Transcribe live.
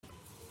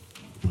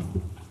I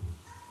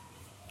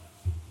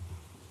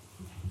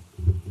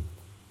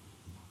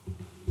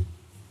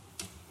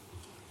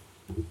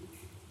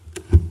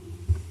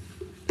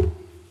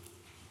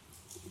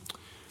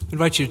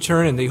invite you to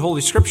turn in the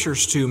Holy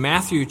Scriptures to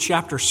Matthew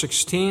chapter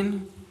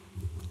 16.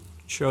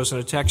 Chosen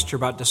a text here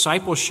about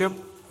discipleship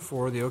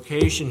for the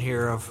occasion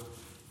here of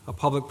a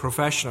public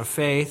profession of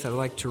faith. I'd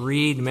like to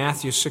read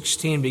Matthew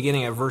 16,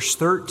 beginning at verse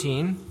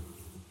 13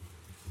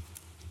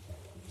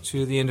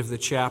 to the end of the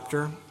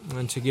chapter,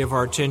 and to give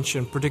our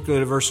attention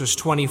particularly to verses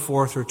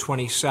 24 through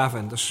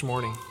 27 this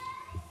morning.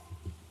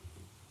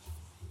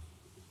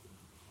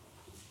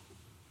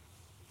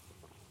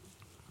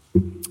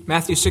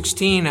 Matthew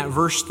 16 at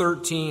verse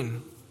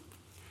 13,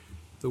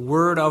 the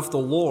word of the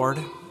Lord.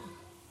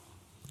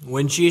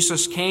 When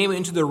Jesus came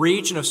into the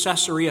region of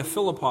Caesarea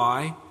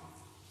Philippi,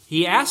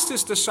 he asked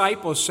his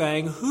disciples,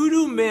 saying, "Who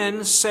do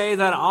men say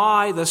that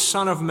I, the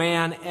Son of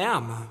Man,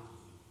 am?"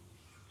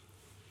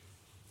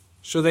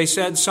 So they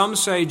said, "Some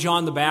say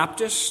John the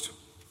Baptist,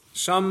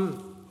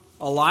 some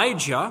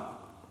Elijah,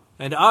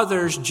 and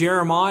others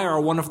Jeremiah or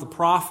one of the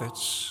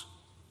prophets."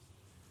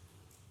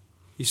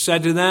 He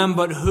said to them,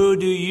 "But who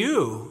do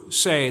you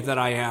say that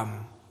I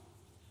am?"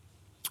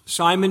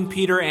 Simon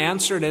Peter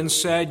answered and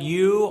said,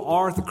 "You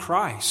are the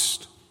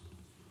Christ,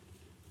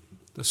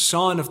 the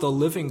Son of the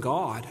living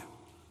God."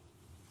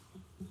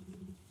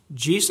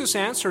 Jesus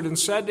answered and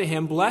said to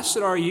him, "Blessed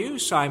are you,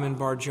 Simon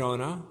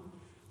Bar-Jonah,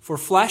 for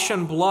flesh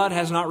and blood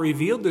has not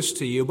revealed this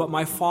to you, but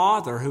my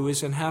Father who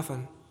is in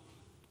heaven.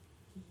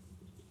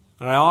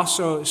 And I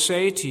also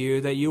say to you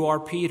that you are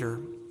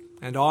Peter,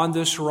 and on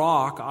this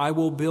rock I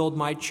will build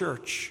my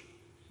church,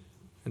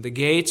 and the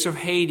gates of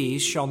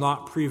Hades shall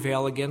not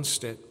prevail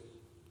against it.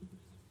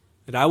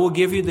 And I will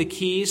give you the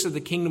keys of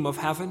the kingdom of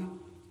heaven,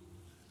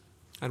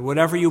 and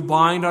whatever you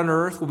bind on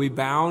earth will be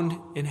bound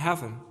in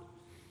heaven,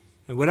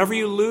 and whatever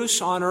you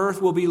loose on earth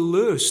will be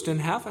loosed in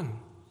heaven."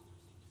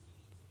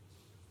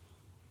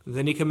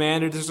 Then he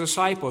commanded his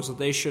disciples that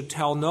they should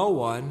tell no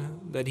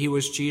one that he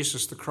was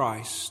Jesus the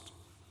Christ.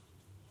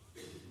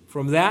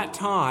 From that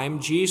time,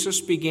 Jesus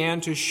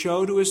began to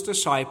show to his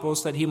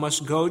disciples that he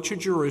must go to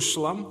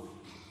Jerusalem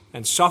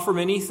and suffer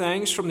many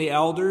things from the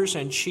elders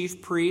and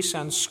chief priests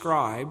and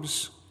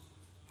scribes,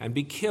 and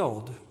be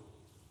killed,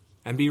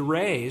 and be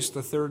raised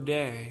the third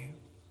day.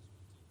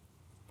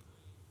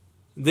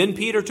 Then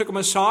Peter took him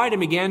aside and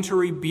began to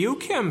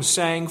rebuke him,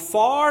 saying,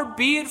 "Far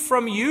be it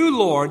from you,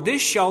 Lord,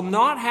 this shall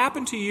not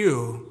happen to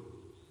you."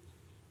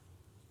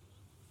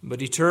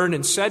 But he turned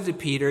and said to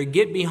Peter,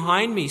 "Get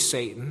behind me,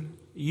 Satan.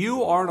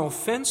 You are an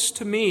offense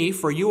to me,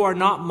 for you are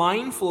not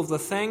mindful of the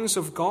things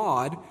of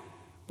God,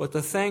 but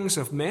the things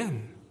of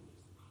men."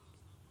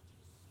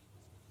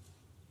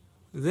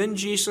 Then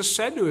Jesus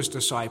said to his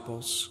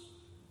disciples,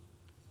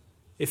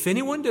 "If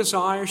anyone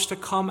desires to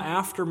come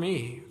after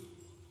me,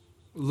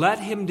 let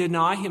him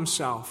deny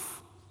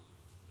himself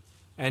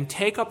and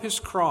take up his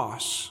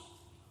cross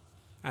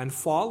and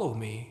follow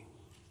me.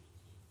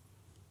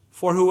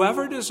 For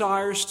whoever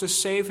desires to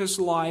save his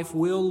life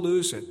will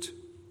lose it.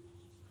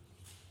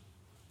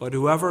 But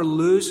whoever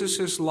loses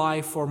his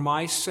life for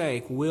my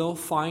sake will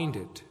find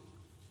it.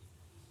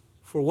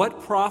 For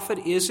what profit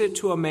is it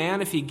to a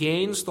man if he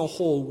gains the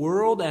whole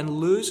world and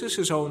loses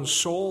his own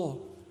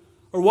soul?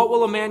 Or what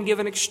will a man give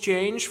in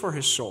exchange for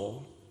his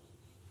soul?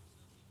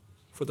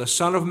 For the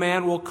Son of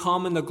Man will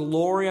come in the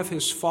glory of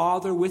his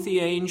Father with the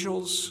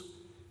angels,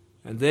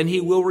 and then he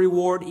will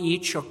reward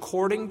each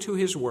according to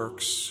his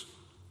works.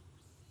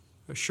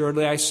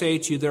 Assuredly, I say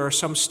to you, there are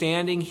some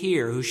standing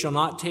here who shall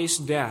not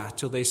taste death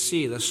till they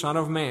see the Son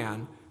of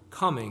Man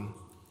coming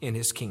in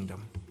his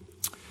kingdom."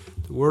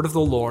 The word of the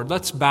Lord.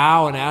 Let's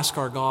bow and ask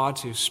our God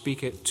to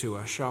speak it to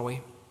us, shall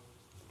we?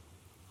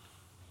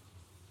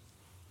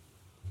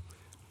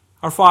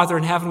 Our Father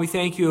in heaven, we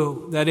thank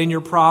you that in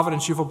your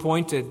providence you've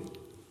appointed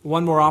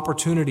one more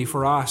opportunity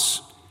for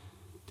us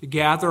to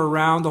gather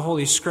around the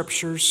Holy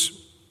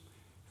Scriptures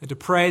and to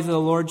pray that the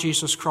Lord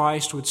Jesus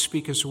Christ would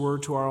speak his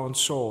word to our own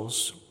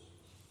souls.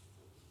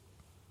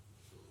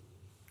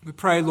 We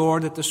pray,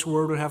 Lord, that this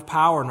word would have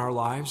power in our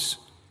lives,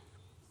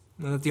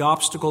 and that the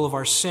obstacle of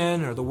our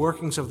sin or the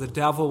workings of the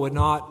devil would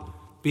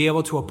not be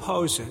able to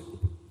oppose it,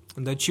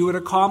 and that you would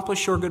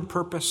accomplish your good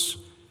purpose,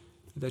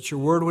 that your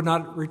word would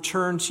not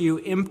return to you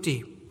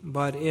empty,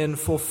 but in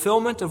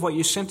fulfillment of what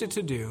you sent it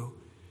to do.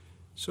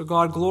 So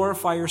God,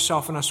 glorify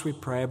yourself in us, we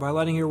pray, by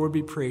letting your word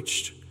be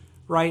preached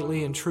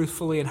rightly and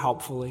truthfully and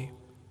helpfully,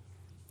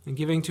 and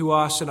giving to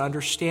us an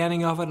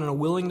understanding of it and a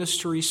willingness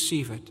to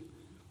receive it,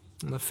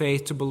 and the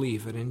faith to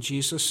believe it. In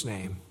Jesus'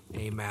 name,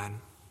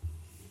 amen.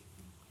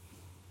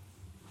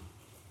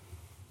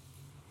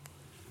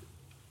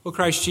 Well,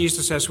 Christ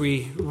Jesus, as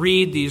we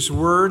read these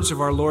words of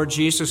our Lord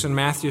Jesus in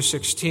Matthew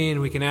 16,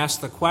 we can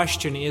ask the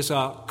question, is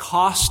a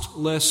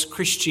costless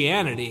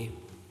Christianity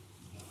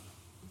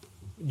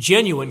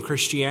genuine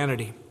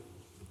Christianity?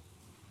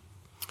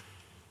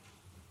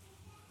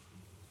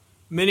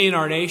 Many in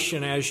our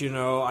nation, as you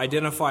know,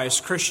 identify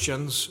as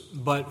Christians,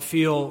 but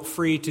feel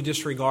free to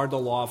disregard the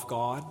law of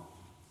God.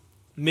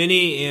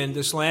 Many in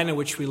this land in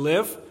which we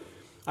live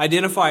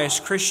identify as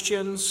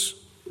Christians,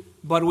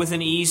 but with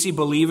an easy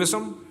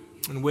believism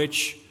in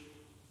which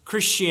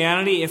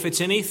Christianity, if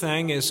it's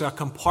anything, is a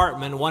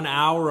compartment, 1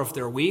 hour of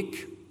their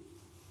week,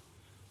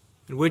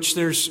 in which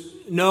there's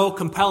no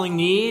compelling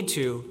need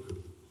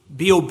to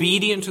be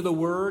obedient to the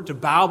Word, to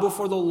bow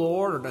before the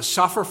Lord, or to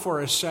suffer for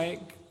His sake.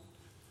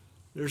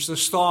 There's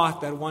this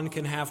thought that one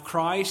can have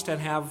Christ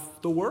and have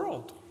the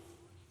world.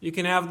 You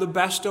can have the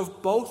best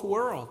of both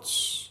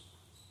worlds.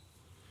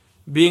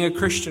 Being a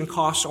Christian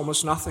costs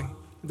almost nothing,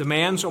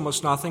 demands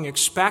almost nothing,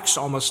 expects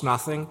almost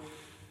nothing.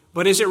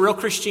 But is it real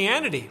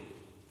Christianity?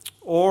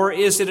 Or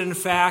is it in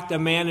fact a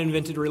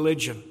man-invented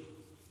religion?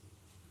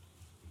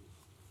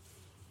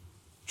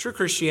 True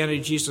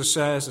Christianity, Jesus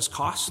says, is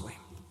costly.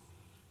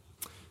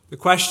 The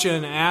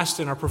question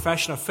asked in our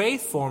profession of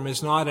faith form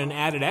is not an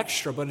added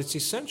extra, but it's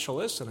essential,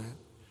 isn't it?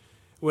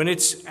 When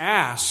it's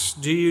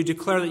asked, do you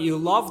declare that you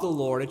love the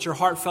Lord? It's your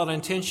heartfelt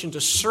intention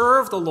to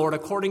serve the Lord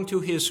according to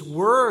His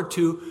Word,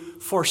 to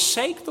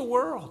forsake the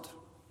world,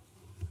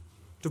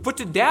 to put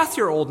to death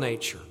your old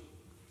nature,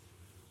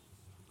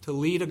 to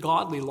lead a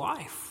godly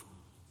life.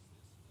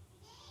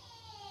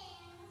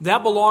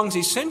 That belongs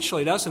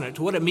essentially, doesn't it,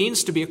 to what it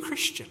means to be a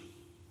Christian.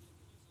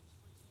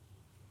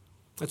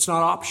 It's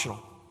not optional.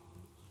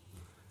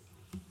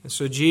 And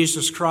so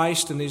Jesus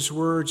Christ in these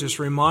words is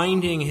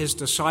reminding His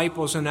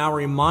disciples and now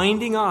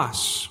reminding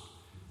us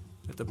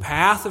that the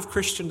path of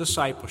Christian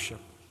discipleship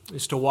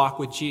is to walk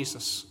with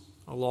Jesus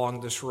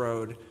along this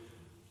road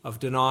of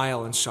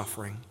denial and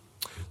suffering.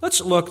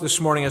 Let's look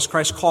this morning as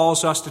Christ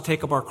calls us to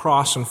take up our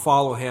cross and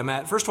follow Him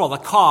at, first of all, the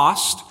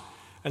cost,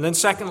 and then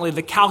secondly,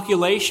 the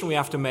calculation we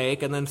have to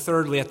make, and then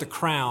thirdly, at the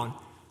crown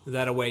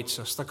that awaits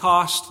us. The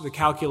cost, the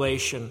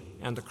calculation,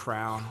 and the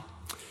crown.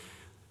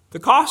 The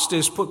cost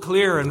is put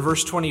clear in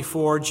verse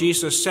 24.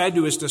 Jesus said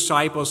to His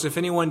disciples, if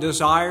anyone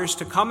desires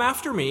to come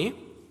after me,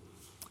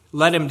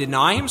 let him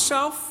deny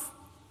himself,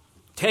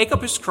 take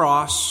up his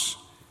cross,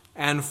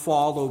 and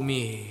follow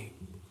me.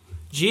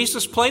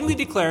 Jesus plainly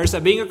declares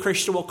that being a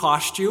Christian will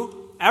cost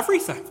you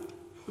everything.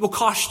 It will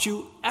cost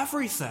you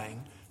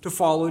everything to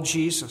follow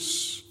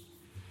Jesus.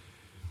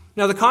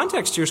 Now, the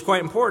context here is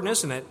quite important,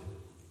 isn't it?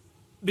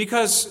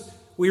 Because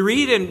we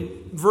read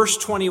in verse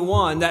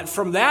 21 that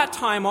from that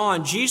time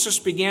on, Jesus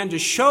began to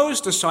show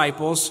His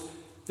disciples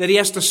that He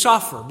has to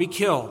suffer, be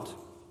killed.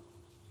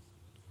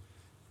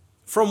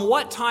 From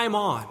what time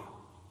on?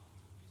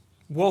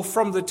 Well,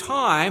 from the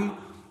time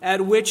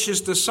at which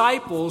His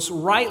disciples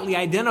rightly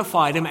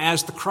identified Him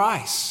as the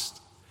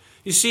Christ.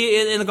 You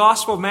see, in the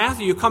Gospel of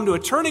Matthew, you come to a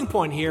turning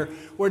point here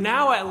where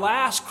now at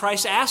last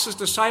Christ asks His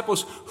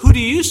disciples, who do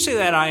you say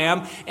that I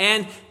am?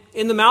 And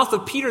in the mouth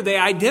of Peter, they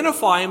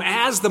identify Him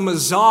as the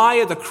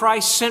Messiah, the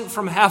Christ sent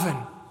from heaven.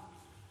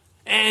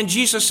 And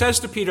Jesus says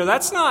to Peter,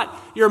 that's not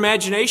your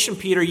imagination,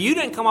 Peter. You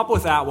didn't come up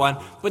with that one,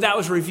 but that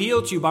was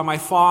revealed to you by my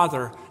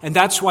Father, and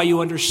that's why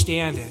you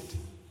understand it.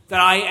 That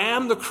I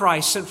am the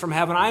Christ sent from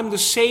heaven. I am the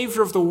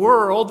Savior of the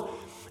world.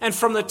 And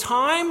from the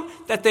time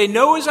that they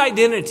know His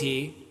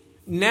identity,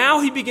 now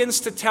He begins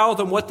to tell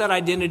them what that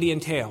identity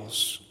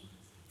entails.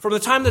 From the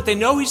time that they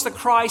know He's the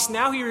Christ,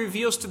 now He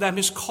reveals to them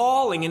His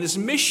calling and His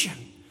mission.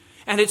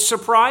 And it's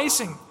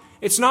surprising.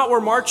 It's not we're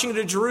marching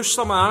to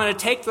Jerusalem and I'm going to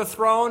take the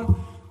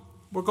throne.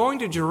 We're going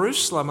to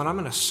Jerusalem and I'm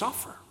going to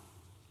suffer.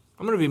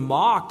 I'm going to be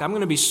mocked. I'm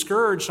going to be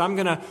scourged. I'm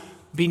going to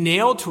be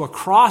nailed to a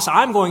cross.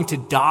 I'm going to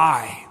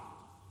die.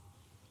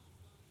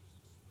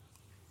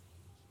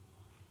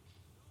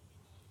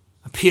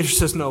 And Peter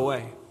says, no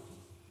way.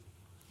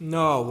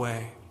 No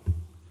way.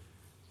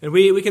 And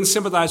we can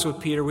sympathize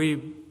with Peter. We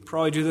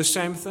probably do the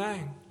same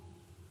thing.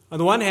 On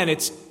the one hand,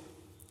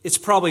 it's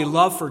probably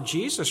love for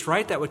Jesus,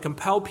 right? That would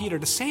compel Peter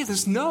to say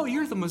this. No,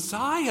 you're the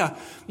Messiah.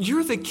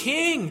 You're the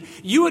King.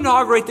 You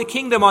inaugurate the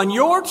kingdom on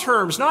your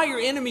terms, not your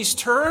enemy's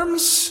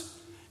terms.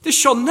 This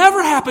shall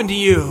never happen to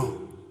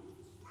you.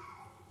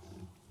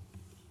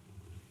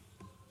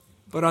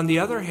 But on the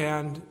other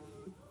hand,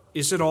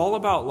 is it all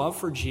about love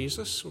for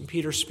Jesus when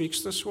Peter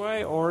speaks this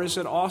way? Or is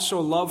it also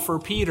love for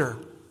Peter?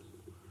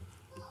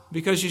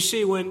 Because you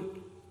see, when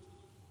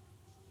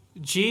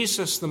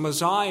Jesus, the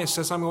Messiah,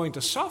 says, I'm going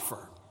to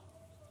suffer,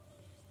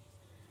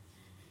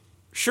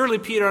 surely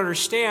Peter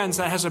understands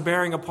that has a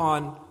bearing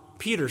upon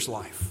Peter's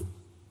life.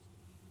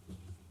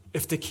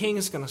 If the king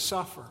is going to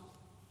suffer,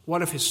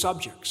 what of his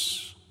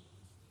subjects?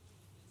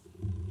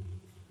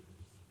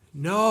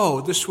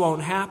 No, this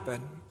won't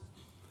happen.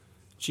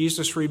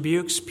 Jesus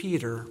rebukes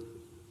Peter,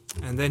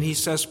 and then He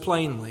says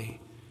plainly,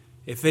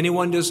 if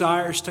anyone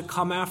desires to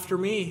come after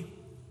me,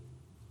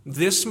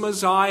 this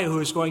Messiah who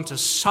is going to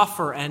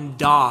suffer and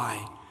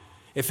die,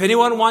 if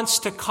anyone wants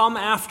to come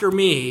after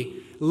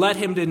me, let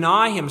him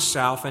deny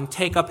himself and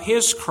take up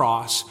his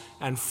cross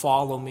and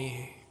follow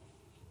me.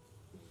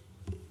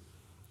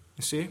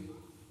 You see?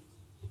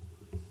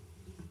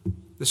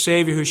 The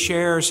Savior who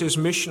shares His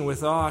mission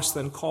with us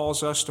then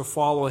calls us to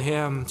follow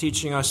Him,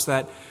 teaching us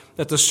that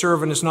the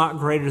servant is not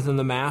greater than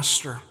the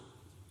master.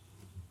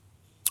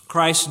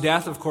 Christ's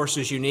death, of course,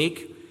 is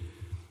unique.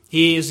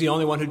 He is the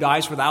only one who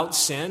dies without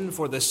sin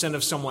for the sin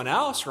of someone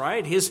else,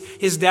 right?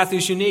 His death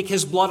is unique.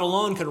 His blood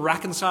alone can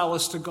reconcile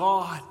us to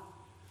God.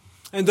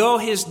 And though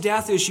his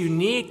death is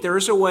unique, there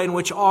is a way in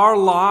which our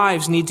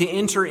lives need to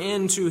enter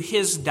into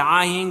his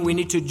dying. We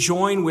need to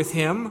join with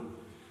him.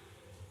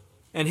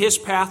 And his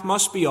path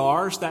must be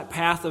ours, that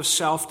path of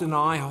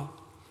self-denial.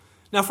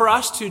 Now, for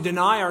us to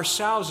deny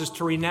ourselves is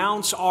to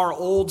renounce our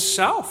old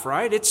self,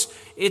 right? It's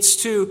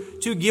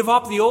to give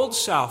up the old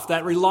self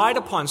that relied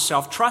upon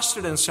self,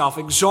 trusted in self,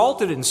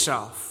 exalted in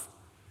self.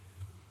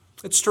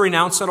 It's to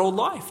renounce that old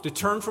life, to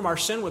turn from our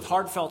sin with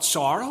heartfelt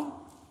sorrow,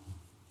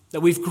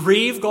 that we've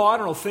grieved God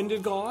and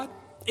offended God.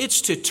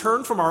 It's to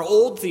turn from our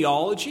old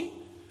theology.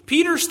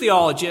 Peter's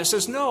theology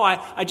says, no,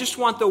 I just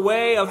want the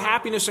way of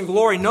happiness and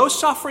glory, no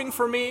suffering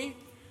for me.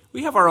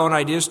 We have our own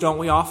ideas, don't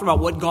we, often about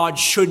what God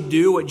should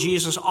do, what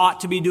Jesus ought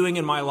to be doing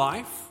in my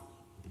life.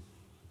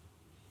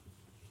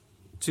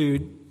 To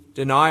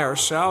deny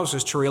ourselves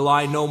is to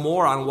rely no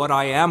more on what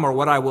I am or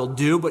what I will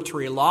do, but to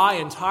rely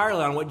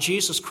entirely on what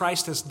Jesus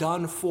Christ has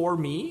done for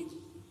me,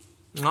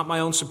 not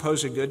my own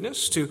supposed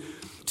goodness. To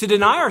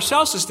deny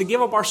ourselves is to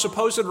give up our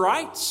supposed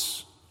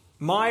rights.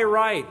 My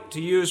right to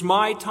use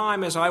my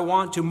time as I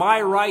want to,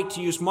 my right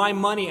to use my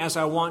money as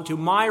I want to,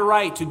 my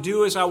right to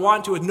do as I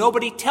want to with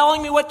nobody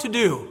telling me what to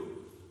do.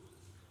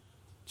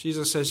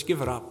 Jesus says,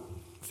 give it up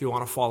if you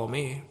want to follow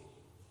me.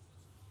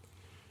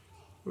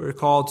 We're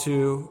called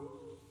to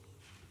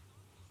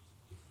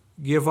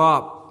give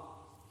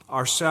up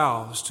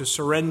ourselves, to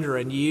surrender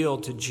and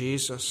yield to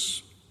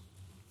Jesus,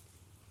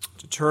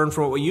 to turn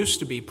from what we used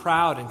to be,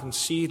 proud and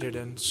conceited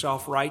and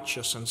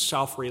self-righteous and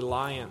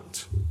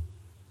self-reliant.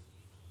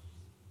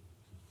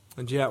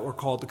 And yet we're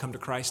called to come to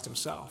Christ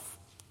himself.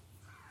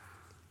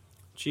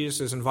 Jesus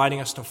is inviting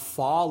us to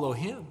follow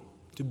him,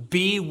 to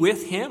be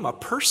with him, a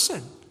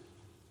person.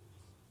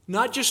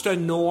 Not just a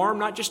norm,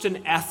 not just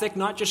an ethic,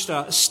 not just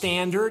a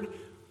standard,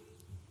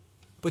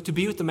 but to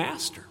be with the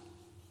Master.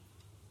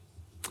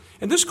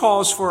 And this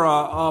calls for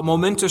a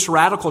momentous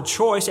radical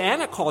choice,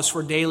 and it calls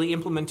for daily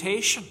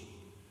implementation.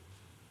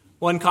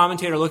 One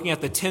commentator, looking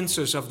at the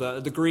tenses of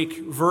the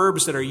Greek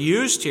verbs that are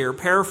used here,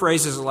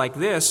 paraphrases it like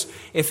this: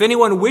 if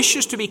anyone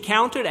wishes to be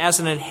counted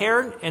as an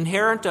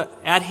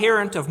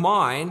adherent of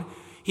mine,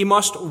 he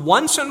must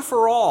once and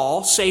for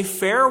all say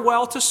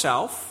farewell to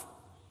self,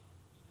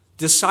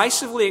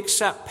 decisively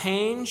accept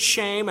pain,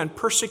 shame, and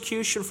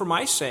persecution for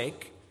my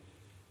sake,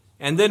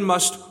 and then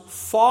must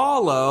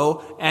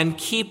follow and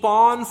keep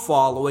on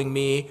following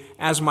me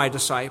as my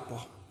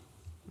disciple.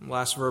 The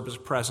last verb is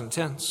present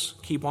tense,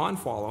 keep on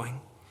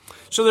following.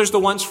 So there's the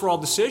once-for-all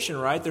decision,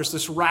 right? There's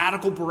this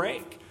radical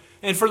break.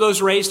 And for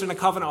those raised in a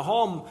covenant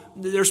home,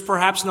 there's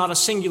perhaps not a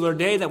singular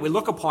day that we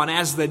look upon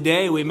as the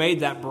day we made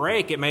that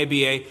break. It may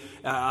be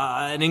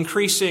an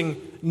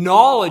increasing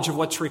knowledge of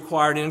what's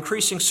required, an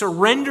increasing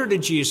surrender to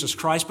Jesus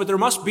Christ, but there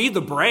must be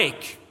the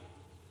break,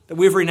 that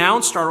we've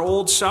renounced our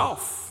old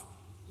self.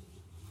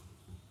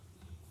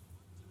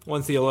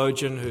 One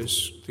theologian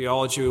whose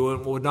theology we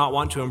would not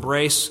want to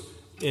embrace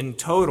in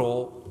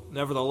total,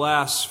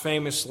 nevertheless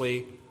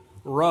famously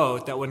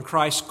wrote that when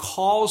Christ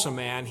calls a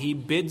man, he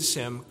bids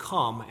him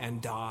come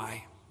and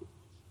die.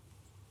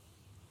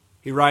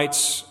 He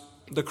writes,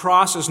 the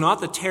cross is not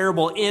the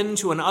terrible end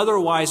to an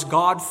otherwise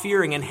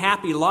God-fearing and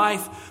happy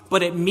life,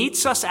 but it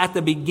meets us at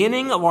the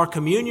beginning of our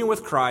communion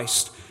with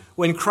Christ.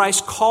 When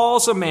Christ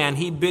calls a man,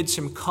 he bids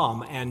him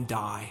come and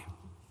die.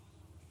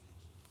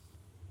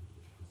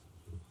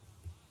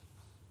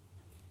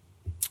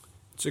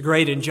 It's a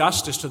great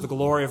injustice to the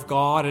glory of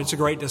God, and it's a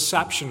great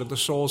deception to the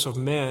souls of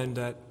men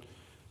that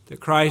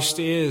Christ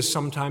is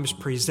sometimes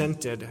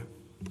presented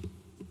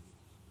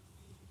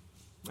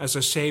as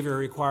a Savior who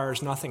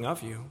requires nothing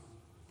of you.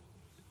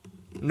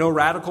 No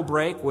radical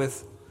break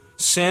with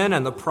sin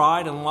and the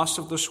pride and lust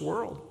of this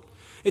world.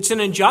 It's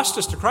an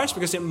injustice to Christ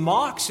because it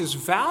mocks his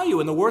value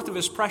and the worth of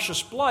his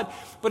precious blood,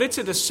 but it's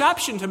a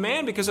deception to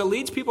man because it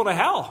leads people to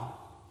hell.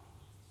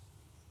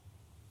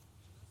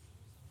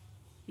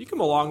 You can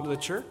belong to the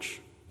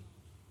church.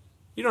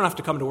 You don't have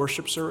to come to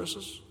worship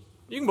services.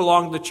 You can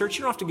belong to the church.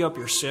 You don't have to give up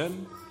your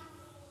sin.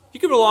 You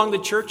can belong to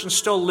the church and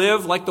still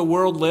live like the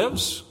world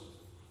lives.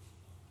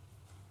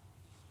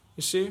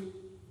 You see?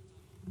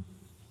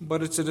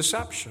 But it's a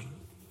deception.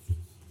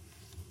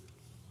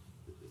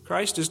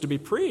 Christ is to be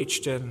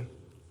preached in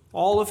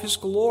all of his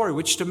glory,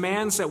 which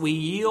demands that we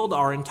yield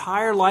our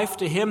entire life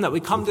to him, that we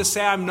come to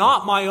say, I'm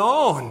not my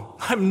own.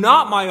 I'm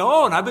not my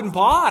own. I've been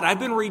bought. I've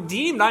been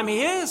redeemed. I'm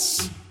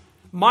his.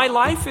 My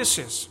life is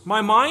his.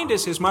 My mind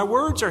is his. My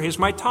words are his.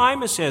 My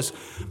time is his.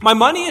 My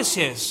money is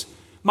his.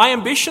 My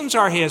ambitions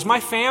are his. My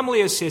family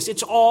is his.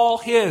 It's all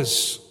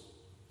his.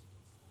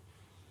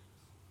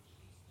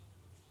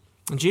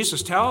 And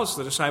Jesus tells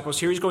the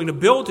disciples here he's going to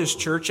build his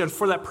church, and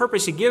for that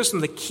purpose he gives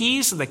them the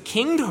keys of the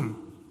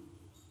kingdom.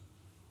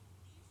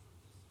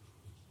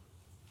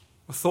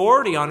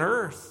 Authority on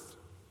earth.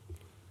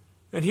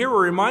 And here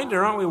we're reminded,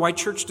 aren't we, why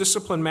church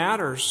discipline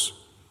matters.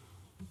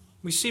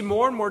 We see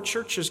more and more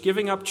churches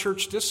giving up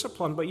church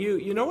discipline, but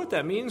you know what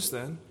that means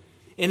then.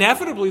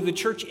 inevitably the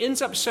church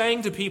ends up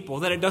saying to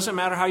people that it doesn't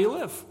matter how you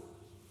live,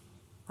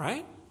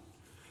 right?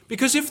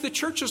 Because if the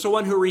church is the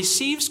one who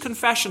receives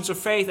confessions of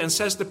faith and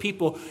says to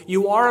people,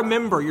 you are a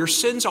member, your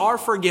sins are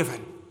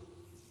forgiven,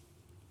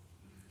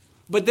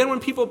 but then when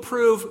people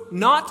prove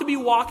not to be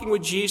walking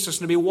with Jesus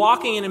and to be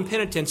walking in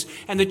impenitence,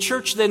 and the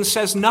church then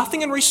says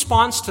nothing in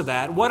response to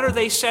that, what are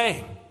they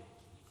saying?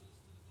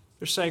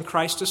 They're saying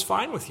Christ is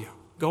fine with you.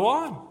 Go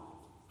on.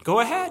 Go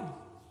ahead.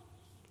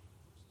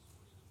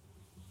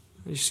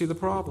 You see the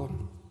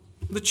problem?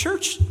 The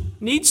church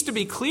needs to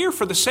be clear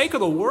for the sake of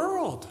the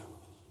world.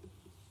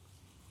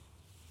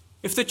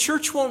 If the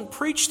church won't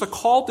preach the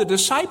call to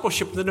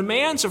discipleship, the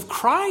demands of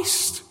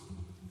Christ,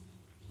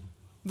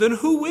 then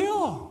who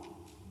will?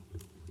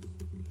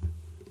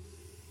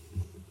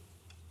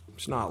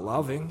 It's not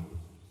loving.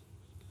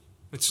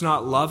 It's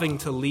not loving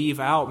to leave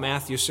out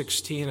Matthew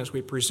 16 as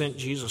we present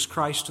Jesus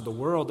Christ to the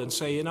world and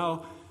say,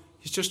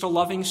 He's just a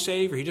loving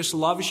Savior. He just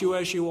loves you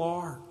as you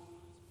are.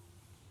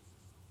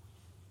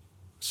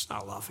 It's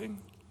not loving.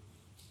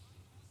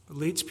 It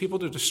leads people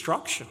to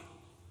destruction.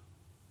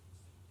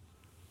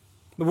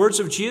 The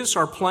words of Jesus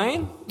are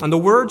plain, and the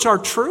words are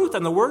truth,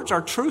 and the words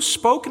are truth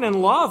spoken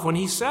in love when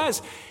he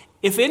says,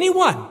 if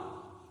anyone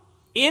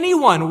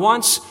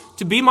wants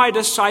to be my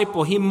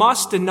disciple, he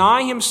must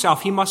deny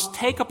himself, he must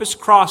take up his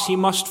cross, he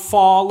must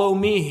follow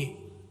me.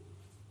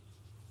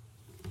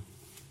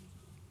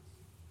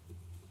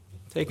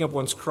 Taking up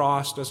one's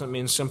cross doesn't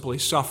mean simply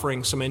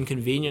suffering some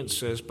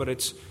inconveniences, but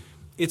it's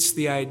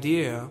the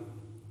idea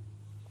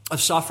of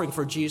suffering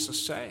for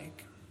Jesus'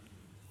 sake.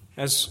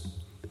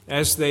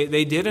 As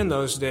they did in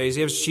those days,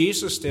 as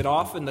Jesus did,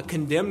 often the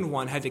condemned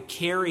one had to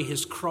carry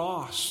his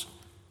cross.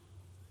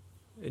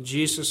 And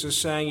Jesus is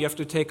saying you have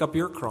to take up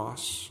your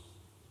cross.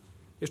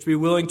 You have to be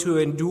willing to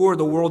endure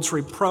the world's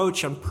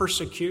reproach and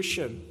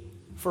persecution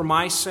for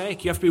my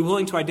sake. You have to be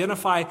willing to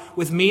identify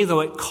with me,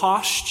 though it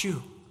cost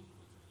you.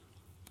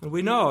 And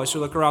we know as we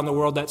look around the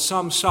world that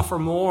some suffer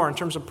more in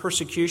terms of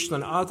persecution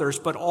than others,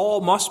 but all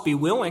must be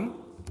willing,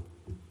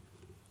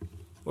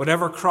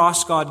 whatever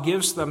cross God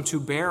gives them, to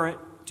bear it,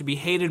 to be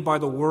hated by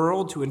the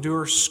world, to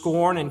endure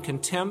scorn and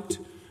contempt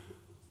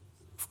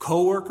of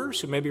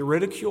co-workers who maybe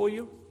ridicule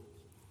you.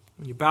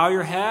 When you bow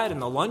your head in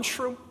the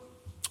lunchroom,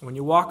 when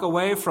you walk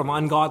away from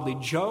ungodly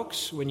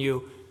jokes, when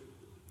you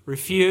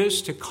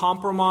refuse to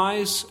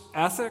compromise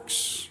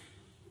ethics,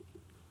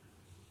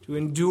 to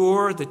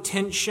endure the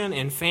tension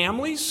in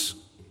families,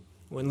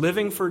 when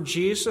living for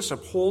Jesus,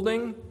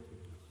 upholding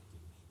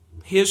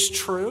his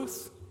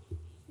truth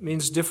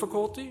means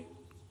difficulty.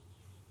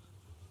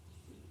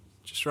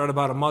 Just read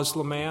about a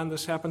Muslim man.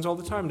 This happens all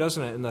the time,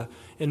 doesn't it?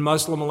 In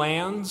Muslim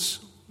lands,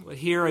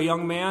 here a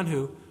young man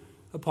who,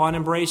 upon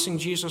embracing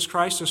Jesus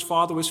Christ, his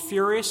father was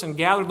furious and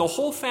gathered the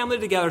whole family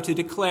together to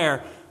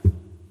declare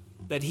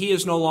that he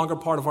is no longer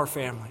part of our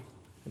family,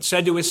 and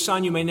said to his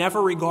son, you may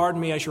never regard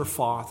me as your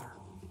father.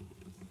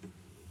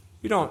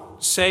 We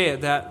don't say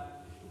it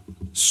that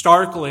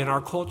starkly in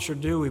our culture,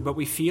 do we? But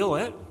we feel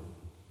it.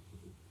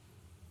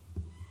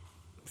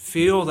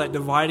 Feel that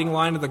dividing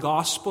line of the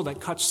gospel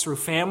that cuts through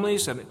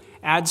families and it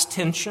adds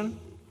tension.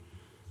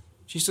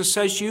 Jesus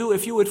says,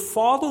 if you would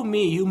follow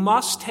me, you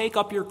must take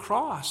up your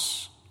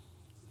cross.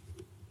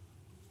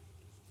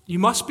 You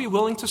must be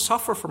willing to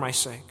suffer for my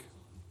sake.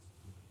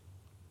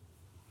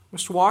 You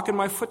must walk in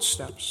my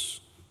footsteps.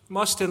 You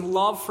must, in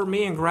love for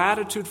me and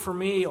gratitude for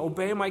me,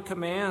 obey my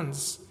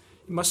commands.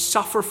 You must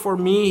suffer for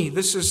me.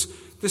 This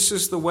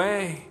is the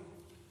way.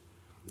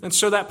 And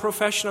so that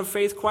profession of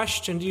faith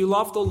question, do you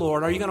love the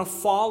Lord? Are you going to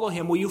follow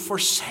him? Will you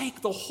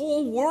forsake the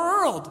whole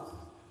world?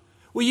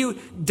 Will you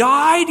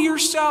die to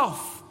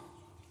yourself?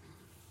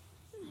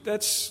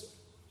 That's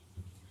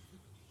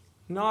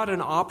not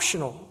an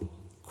optional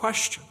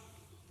question.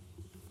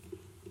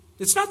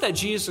 It's not that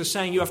Jesus is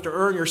saying you have to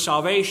earn your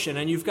salvation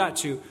and you've got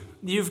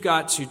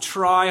to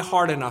try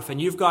hard enough and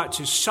you've got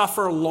to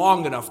suffer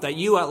long enough that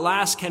you at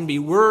last can be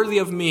worthy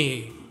of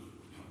me.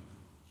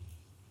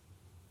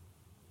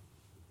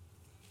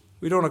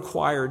 We don't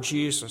acquire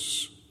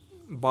Jesus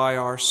by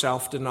our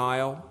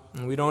self-denial,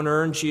 and we don't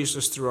earn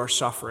Jesus through our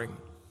suffering.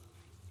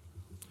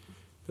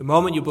 The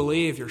moment you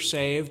believe, you're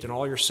saved and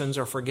all your sins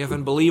are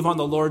forgiven. Believe on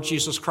the Lord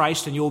Jesus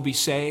Christ and you'll be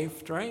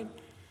saved, right?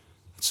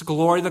 It's the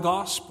glory of the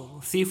gospel.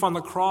 A thief on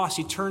the cross,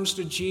 he turns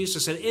to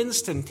Jesus and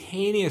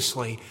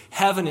instantaneously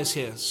heaven is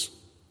his.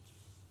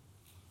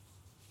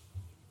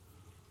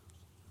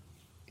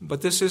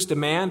 But this is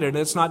demanded.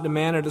 It's not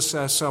demanded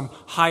as some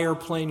higher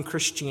plane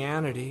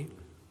Christianity.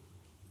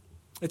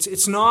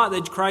 It's not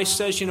that Christ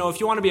says, if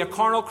you want to be a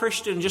carnal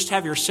Christian and just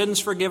have your sins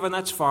forgiven,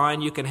 that's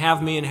fine. You can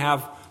have me and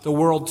have the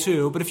world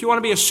too. But if you want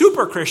to be a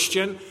super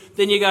Christian,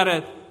 then you got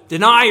to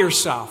deny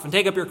yourself and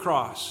take up your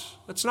cross.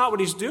 That's not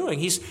what he's doing.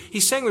 He's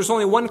saying there's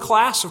only one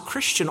class of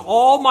Christian.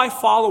 All my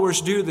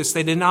followers do this.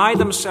 They deny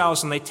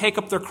themselves and they take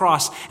up their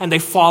cross and they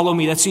follow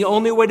me. That's the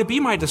only way to be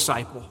my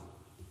disciple.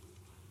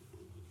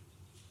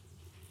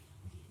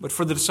 But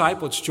for the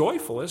disciple, it's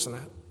joyful, isn't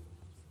it?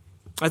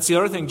 That's the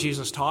other thing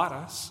Jesus taught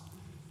us.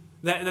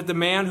 That the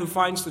man who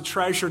finds the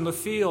treasure in the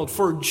field,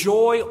 for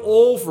joy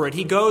over it,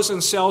 he goes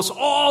and sells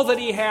all that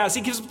he has.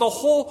 He gives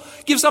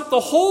up the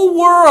whole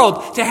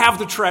world to have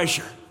the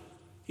treasure.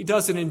 He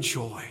does it in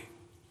joy.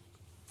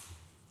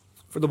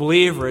 For the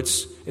believer,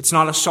 it's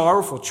not a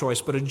sorrowful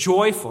choice, but a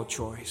joyful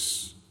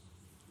choice.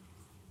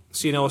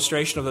 See an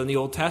illustration of it in the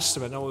Old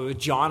Testament with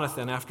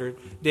Jonathan after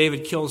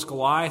David kills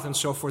Goliath and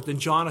so forth. Then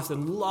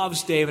Jonathan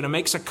loves David and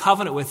makes a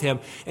covenant with him.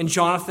 And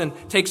Jonathan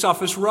takes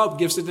off his robe,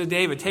 gives it to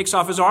David. Takes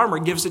off his armor,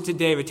 gives it to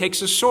David. Takes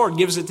his sword,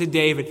 gives it to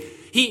David.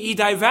 He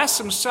divests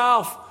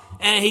himself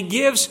and he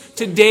gives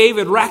to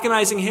David,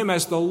 recognizing him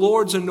as the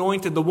Lord's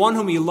anointed, the one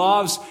whom he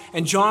loves.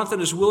 And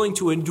Jonathan is willing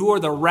to endure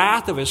the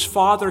wrath of his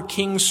father,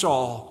 King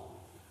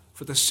Saul,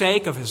 for the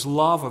sake of his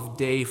love of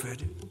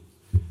David.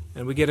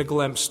 And we get a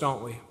glimpse,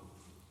 don't we,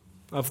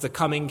 of the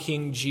coming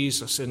King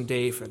Jesus in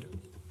David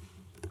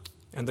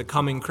and the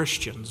coming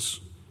Christians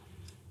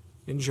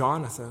in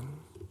Jonathan.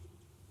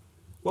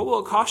 What will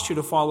it cost you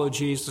to follow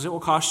Jesus? It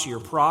will cost you your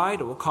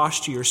pride. It will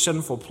cost you your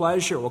sinful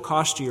pleasure. It will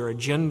cost you your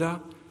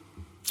agenda.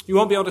 You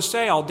won't be able to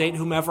say, I'll date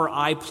whomever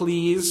I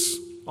please.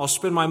 I'll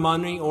spend my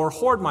money or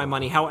hoard my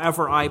money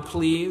however I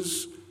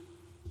please.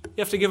 You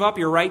have to give up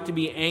your right to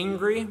be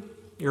angry,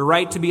 your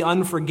right to be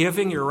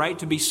unforgiving, your right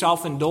to be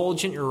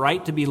self-indulgent, your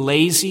right to be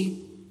lazy.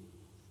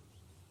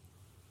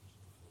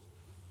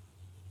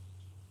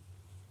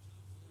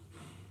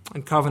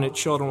 And covenant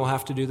children will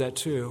have to do that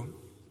too,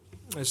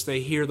 as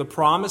they hear the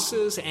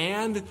promises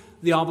and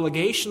the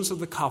obligations of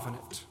the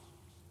covenant.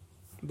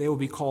 They will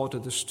be called to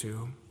this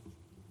too.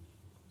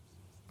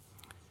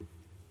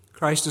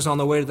 Christ is on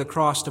the way to the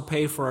cross to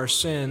pay for our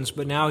sins,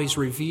 but now he's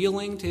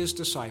revealing to his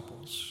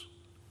disciples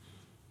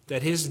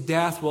that his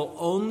death will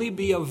only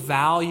be of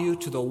value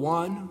to the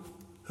one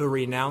who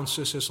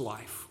renounces his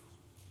life.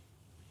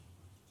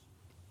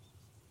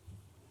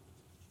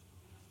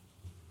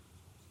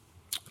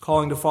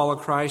 Calling to follow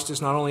Christ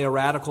is not only a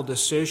radical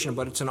decision,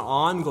 but it's an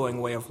ongoing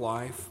way of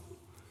life.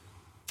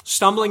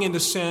 Stumbling into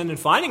sin and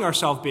finding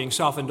ourselves being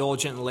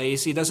self-indulgent and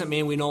lazy doesn't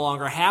mean we no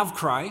longer have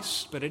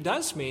Christ, but it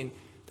does mean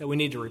that we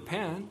need to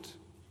repent.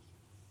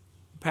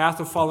 The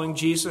path of following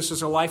Jesus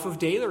is a life of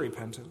daily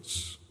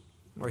repentance,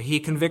 where he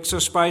convicts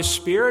us by his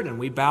Spirit and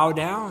we bow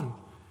down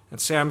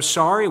and say, I'm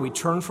sorry. We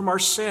turn from our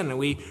sin and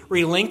we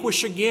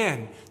relinquish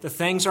again the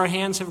things our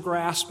hands have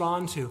grasped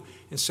onto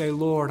and say,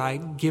 Lord, I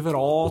give it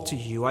all to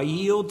you. I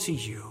yield to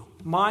you.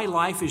 My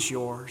life is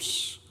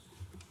yours.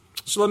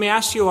 So let me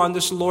ask you on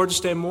this Lord's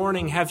Day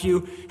morning, have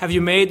you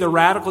made the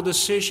radical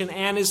decision,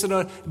 and is it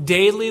a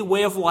daily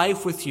way of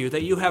life with you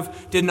that you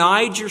have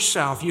denied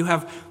yourself? You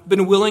have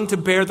been willing to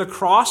bear the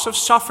cross of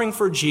suffering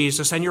for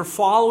Jesus, and you're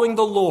following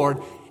the Lord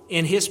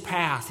in his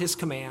path, his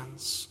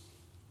commands.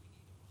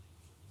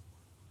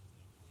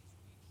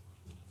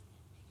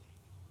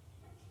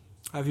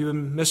 Have you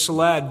been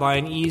misled by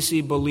an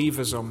easy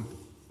believism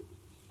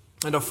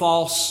and a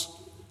false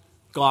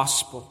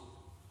gospel?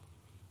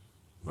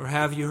 Or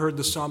have you heard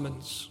the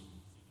summons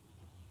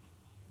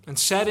and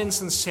said in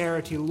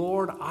sincerity,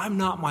 Lord, I'm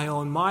not my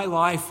own. My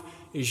life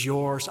is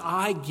yours.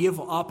 I give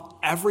up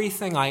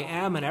everything I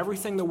am and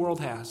everything the world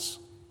has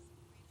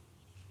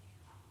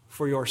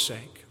for your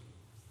sake.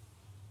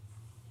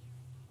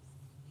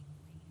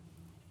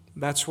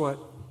 That's what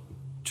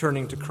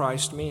turning to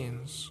Christ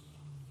means.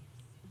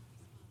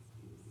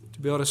 To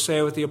be able to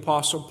say with the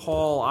Apostle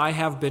Paul, I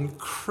have been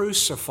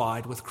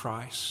crucified with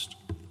Christ.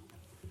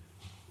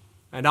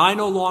 And I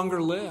no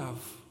longer live.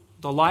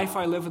 The life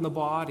I live in the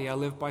body, I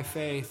live by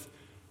faith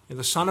in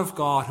the Son of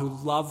God who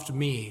loved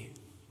me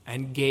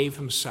and gave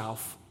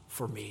himself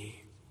for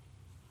me.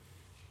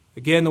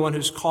 Again, the one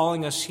who's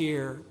calling us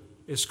here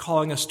is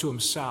calling us to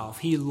himself.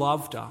 He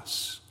loved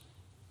us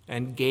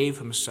and gave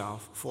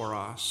himself for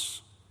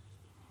us.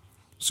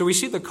 So we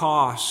see the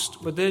cost,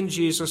 but then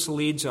Jesus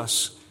leads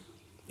us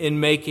in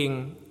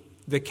making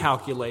the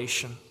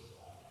calculation.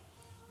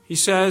 He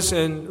says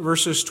in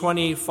verses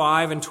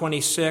 25 and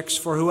 26,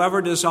 for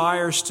whoever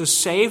desires to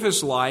save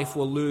his life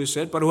will lose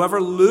it, but whoever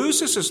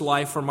loses his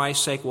life for my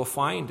sake will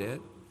find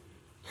it.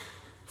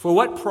 For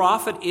what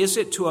profit is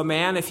it to a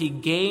man if he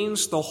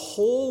gains the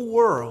whole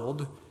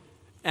world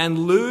and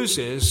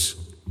loses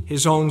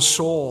his own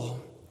soul?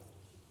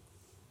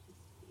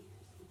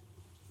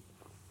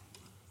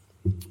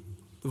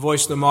 The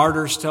Voice of the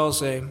Martyrs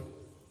tells a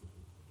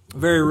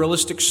very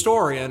realistic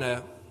story in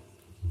a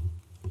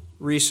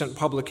recent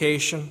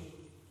publication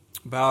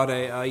about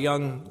a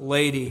young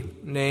lady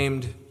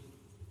named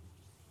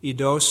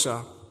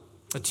Idosa,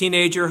 a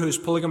teenager whose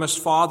polygamous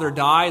father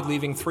died,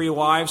 leaving 3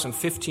 wives and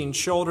 15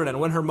 children.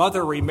 And when her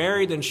mother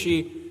remarried, then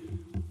she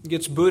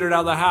gets booted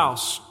out of the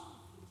house.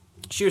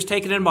 She was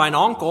taken in by an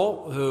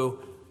uncle who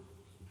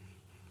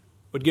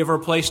would give her a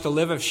place to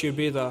live if she would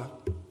be the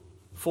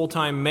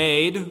full-time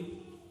maid.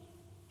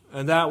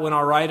 And that went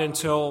all right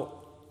until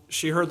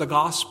she heard the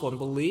gospel and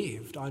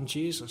believed on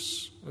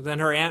Jesus. And then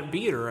her aunt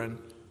beat her and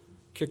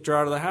kicked her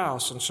out of the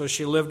house. And so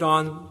she lived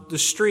on the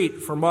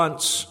street for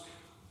months.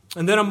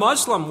 And then a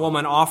Muslim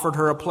woman offered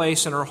her a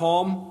place in her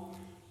home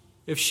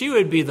if she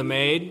would be the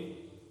maid.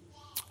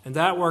 And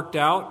that worked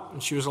out,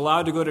 and she was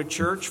allowed to go to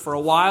church for a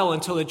while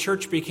until the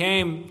church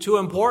became too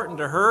important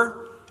to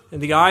her in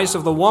the eyes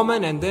of the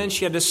woman, and then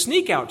she had to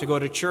sneak out to go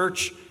to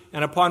church,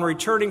 and upon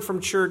returning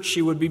from church,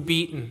 she would be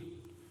beaten.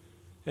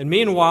 And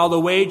meanwhile, the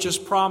wages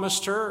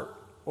promised her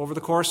over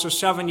the course of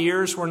 7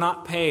 years were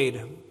not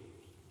paid.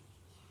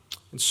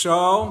 And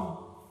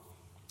so,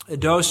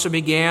 Edosa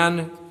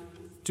began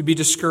to be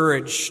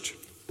discouraged.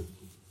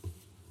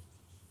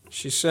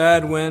 She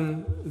said,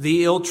 when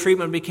the ill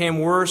treatment became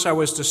worse, I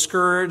was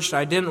discouraged.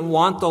 I didn't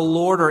want the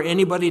Lord or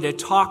anybody to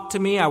talk to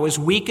me. I was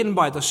weakened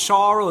by the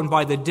sorrow and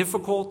by the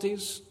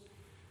difficulties.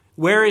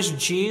 Where is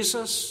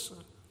Jesus?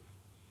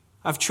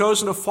 I've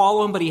chosen to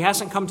follow him, but he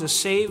hasn't come to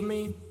save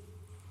me.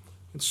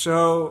 And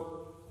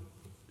so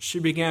she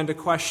began to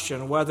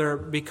question whether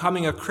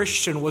becoming a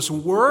Christian was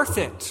worth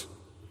it.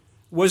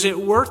 Was it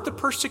worth the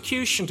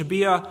persecution to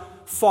be a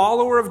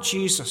follower of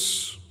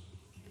Jesus?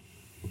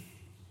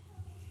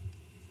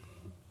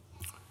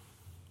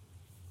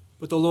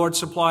 But the Lord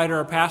supplied her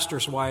a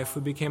pastor's wife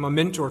who became a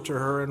mentor to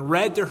her and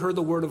read to her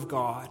the Word of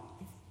God.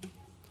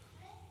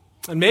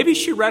 And maybe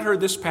she read her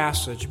this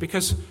passage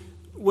because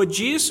what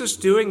Jesus is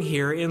doing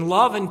here in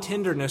love and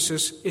tenderness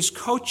is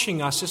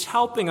coaching us, is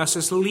helping us,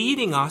 is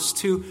leading us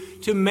to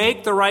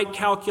make the right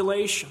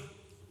calculation.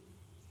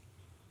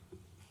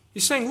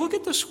 He's saying, look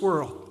at this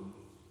world.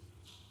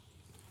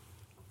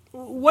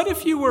 What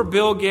if you were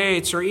Bill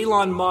Gates or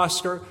Elon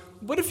Musk, or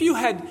what if you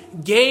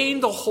had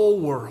gained the whole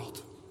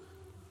world?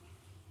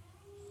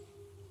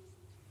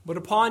 But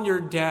upon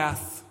your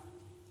death,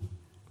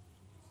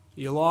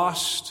 you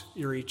lost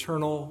your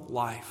eternal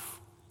life.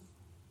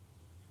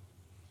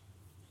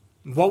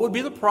 What would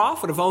be the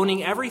profit of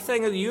owning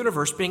everything in the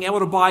universe, being able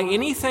to buy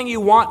anything you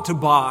want to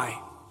buy?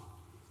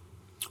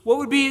 What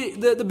would be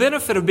the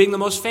benefit of being the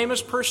most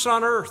famous person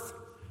on earth,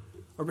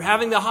 or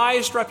having the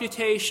highest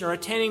reputation, or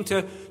attaining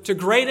to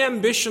great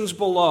ambitions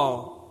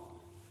below,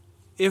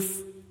 if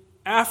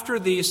after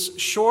these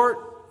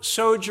short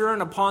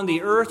sojourn upon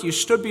the earth, you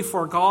stood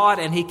before God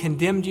and he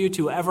condemned you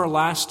to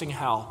everlasting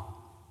hell?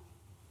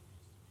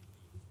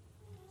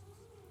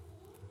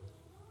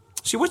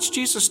 See, what's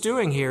Jesus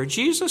doing here?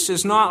 Jesus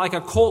is not like a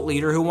cult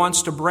leader who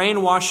wants to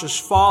brainwash his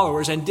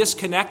followers and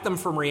disconnect them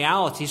from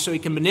reality so he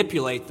can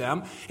manipulate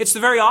them. It's the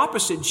very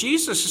opposite.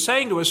 Jesus is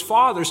saying to his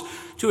followers,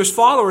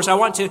 I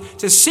want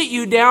to sit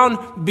you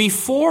down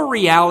before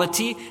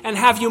reality and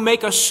have you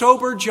make a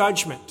sober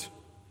judgment.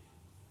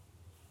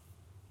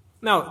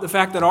 Now, the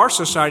fact that our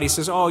society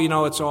says,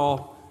 it's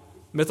all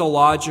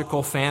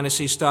mythological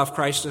fantasy stuff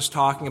Christ is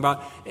talking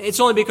about, it's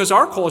only because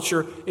our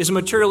culture is a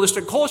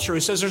materialistic culture.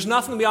 It says there's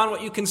nothing beyond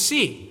what you can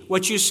see.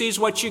 What you see is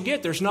what you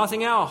get. There's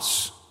nothing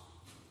else.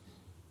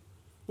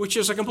 Which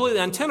is a completely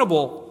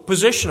untenable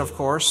position, of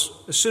course.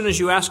 As soon as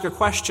you ask a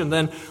question,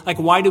 then,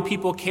 why do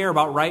people care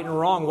about right and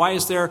wrong? Why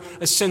is there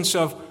a sense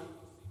of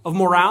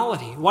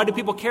morality? Why do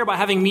people care about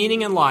having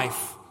meaning in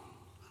life?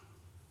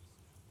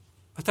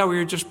 I thought we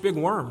were just big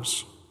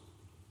worms.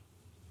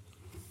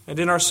 And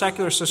in our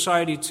secular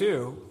society,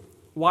 too,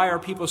 why are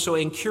people so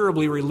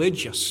incurably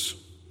religious?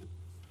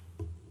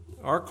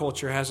 Our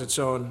culture has its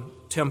own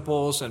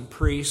temples and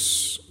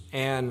priests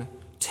and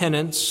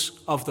tenets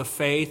of the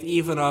faith,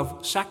 even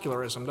of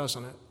secularism,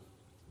 doesn't it?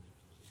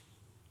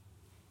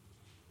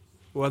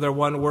 Whether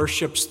one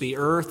worships the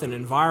earth and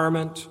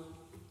environment,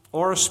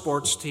 or a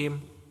sports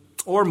team,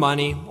 or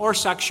money, or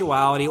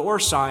sexuality, or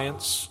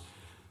science,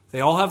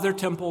 they all have their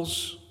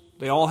temples,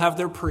 they all have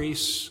their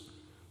priests,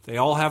 they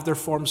all have their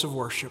forms of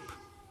worship.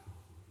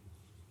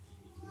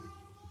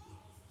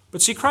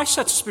 But see, Christ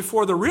sets us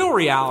before the real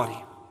reality,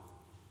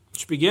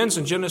 which begins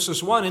in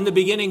Genesis 1. In the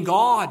beginning,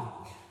 God.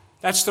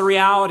 That's the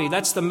reality.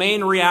 That's the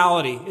main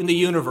reality in the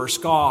universe,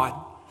 God.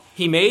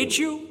 He made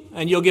you,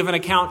 and you'll give an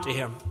account to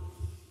him.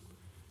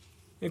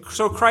 And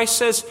so Christ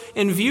says,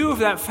 in view of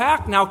that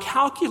fact, now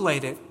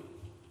calculate it.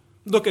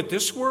 Look at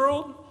this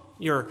world.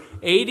 You're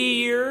 80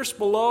 years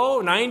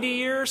below, 90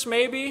 years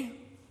maybe.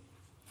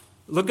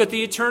 Look at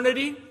the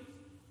eternity,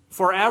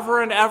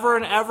 forever and ever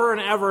and ever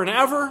and ever and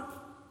ever.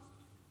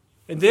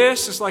 And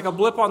this is like a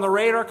blip on the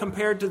radar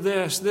compared to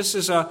this. This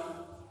is a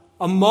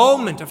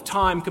moment of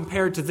time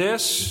compared to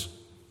this.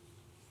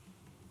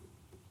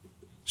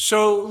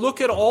 So look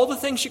at all the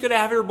things you could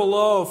have here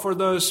below for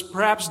those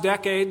perhaps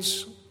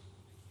decades.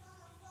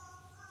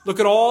 Look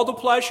at all the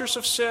pleasures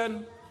of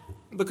sin.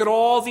 Look at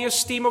all the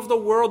esteem of the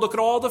world. Look at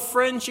all the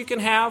friends you can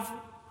have.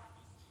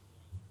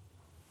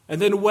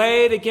 And then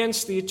weigh it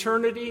against the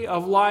eternity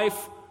of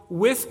life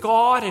with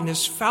God and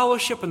his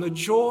fellowship and the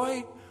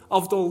joy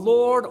of the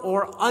Lord,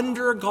 or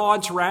under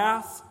God's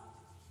wrath,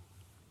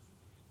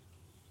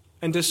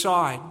 and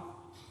decide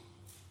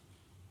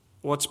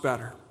what's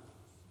better.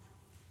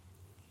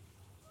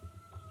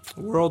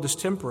 The world is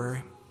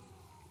temporary.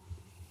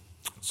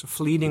 It's a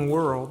fleeting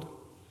world.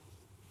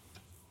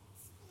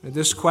 And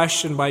this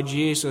question by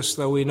Jesus,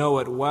 though we know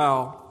it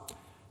well,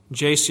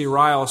 J.C.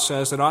 Ryle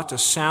says it ought to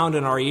sound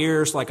in our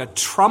ears like a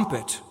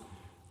trumpet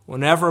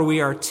whenever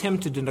we are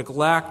tempted to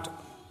neglect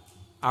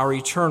our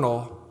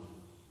eternal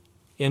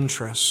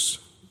interests.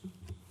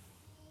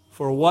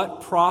 For what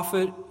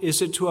profit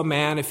is it to a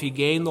man if he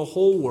gain the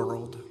whole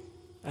world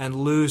and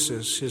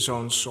loses his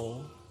own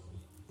soul?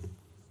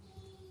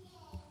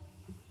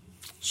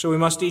 So we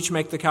must each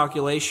make the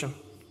calculation.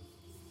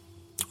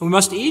 We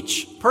must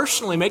each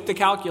personally make the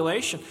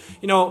calculation.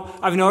 You know,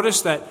 I've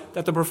noticed that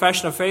the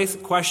profession of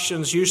faith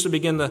questions usually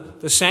begin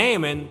the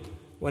same. And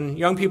when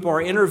young people are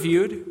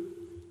interviewed,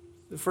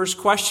 the first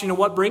question,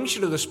 what brings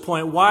you to this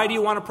point? Why do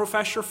you want to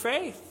profess your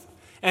faith?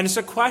 And it's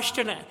a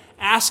question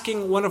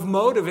asking one of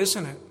motive,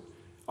 isn't it?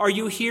 Are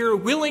you here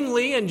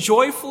willingly and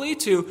joyfully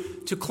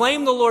to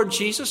claim the Lord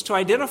Jesus, to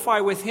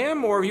identify with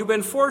Him? Or have you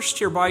been forced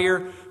here by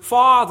your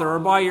father or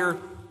by your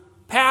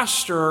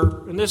pastor,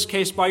 or in this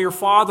case, by your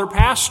father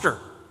pastor?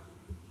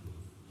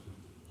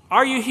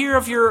 Are you here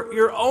of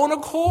your own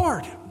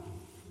accord?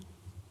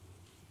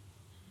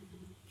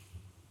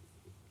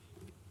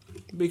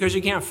 Because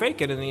you can't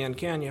fake it in the end,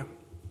 can you?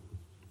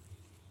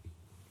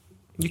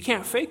 You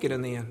can't fake it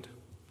in the end.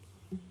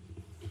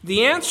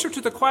 The answer to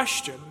the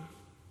question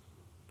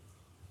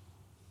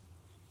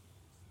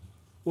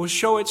will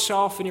show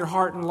itself in your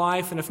heart and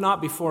life, and if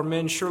not before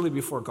men, surely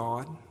before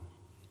God.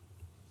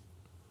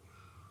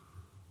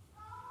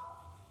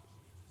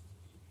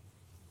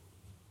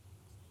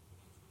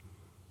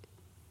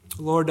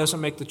 The Lord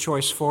doesn't make the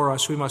choice for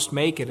us. We must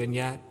make it, and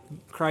yet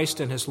Christ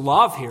in His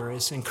love here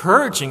is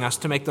encouraging us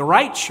to make the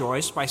right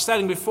choice by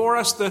setting before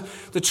us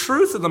the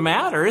truth of the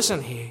matter,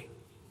 isn't He?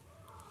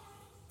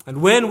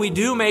 And when we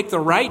do make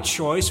the right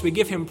choice, we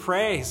give Him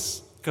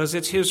praise because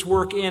it's His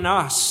work in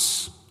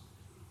us.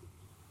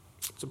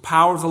 It's the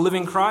power of the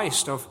living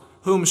Christ, of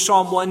whom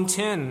Psalm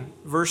 110,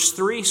 verse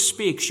 3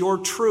 speaks. Your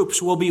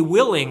troops will be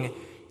willing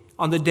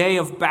on the day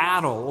of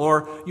battle,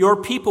 or your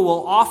people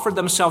will offer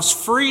themselves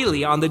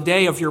freely on the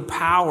day of your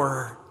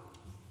power.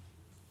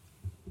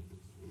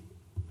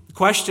 The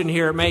question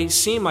here, it may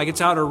seem like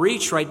it's out of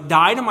reach, right?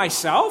 Die to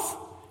myself?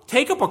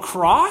 Take up a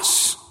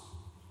cross?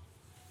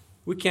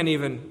 We can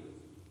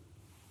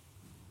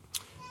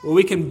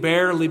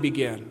barely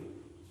begin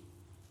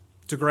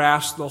to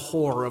grasp the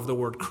horror of the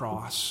word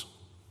cross.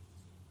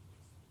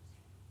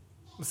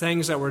 The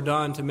things that were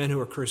done to men who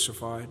were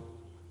crucified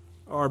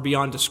are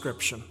beyond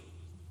description.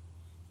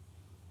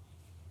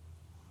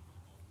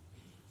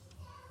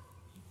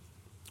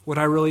 Would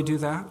I really do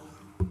that?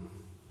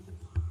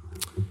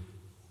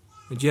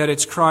 And yet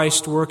it's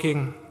Christ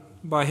working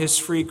by His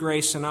free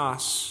grace in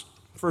us.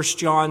 1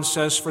 John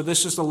says, "For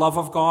this is the love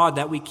of God,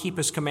 that we keep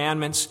His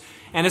commandments.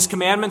 And His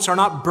commandments are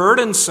not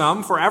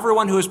burdensome, for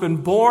everyone who has been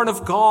born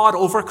of God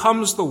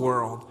overcomes the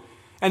world.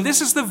 And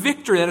this is the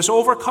victory that has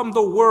overcome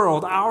the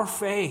world, our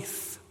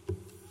faith."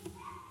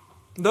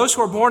 Those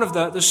who are born of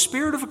the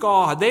Spirit of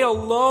God, they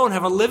alone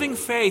have a living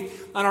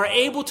faith and are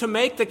able to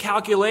make the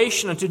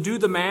calculation and to do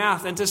the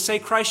math and to say,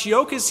 Christ's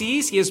yoke is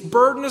easy, His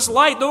burden is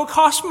light, though it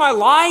cost my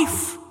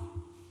life.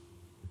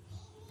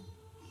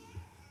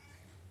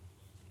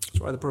 That's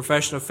why the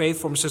profession of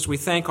faith form says, we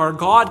thank our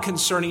God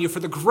concerning you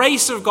for the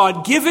grace of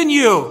God given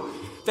you,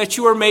 that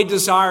you are made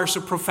desirous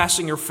of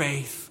professing your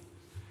faith.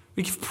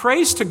 We give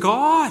praise to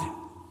God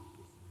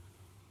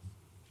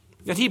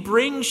that He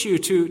brings you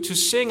to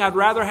sing, I'd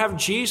rather have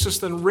Jesus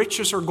than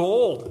riches or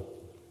gold.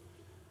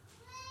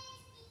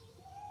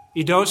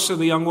 Edosa,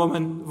 the young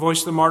woman, Voice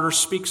of the Martyr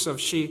speaks of,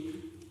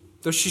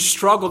 though she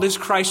struggled, is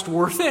Christ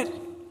worth it?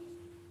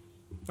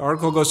 The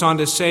article goes on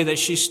to say that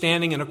she,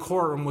 standing in a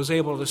courtroom, was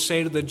able to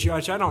say to the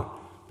judge, I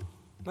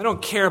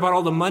don't care about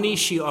all the money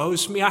she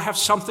owes me. I have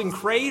something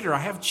greater. I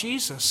have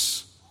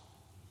Jesus.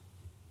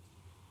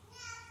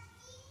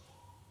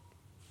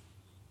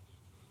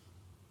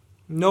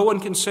 No one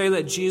can say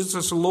that Jesus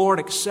is Lord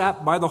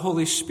except by the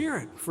Holy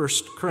Spirit, 1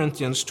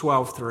 Corinthians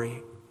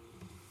 12:3.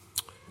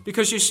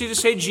 Because you see, to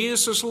say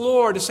Jesus is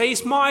Lord, to say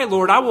He's my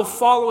Lord, I will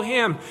follow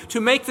Him. To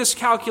make this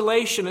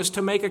calculation is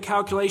to make a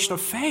calculation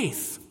of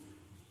faith,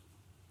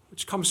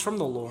 which comes from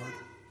the Lord.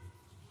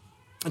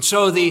 And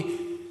so the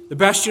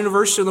best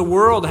university in the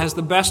world has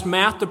the best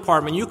math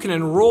department. You can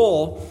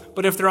enroll,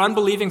 but if they're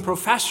unbelieving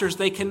professors,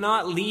 they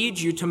cannot lead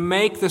you to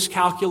make this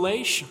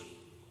calculation.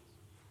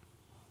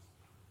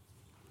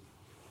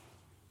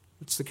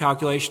 It's the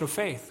calculation of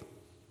faith.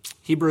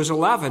 Hebrews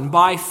 11,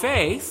 by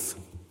faith,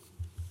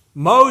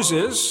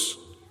 Moses,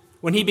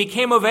 when he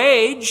became of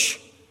age,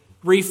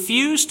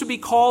 refused to be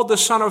called the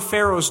son of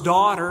Pharaoh's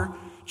daughter,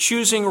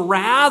 choosing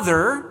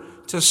rather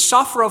to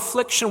suffer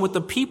affliction with the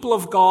people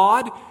of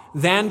God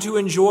than to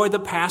enjoy the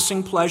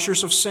passing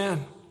pleasures of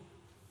sin,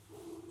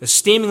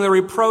 esteeming the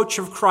reproach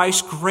of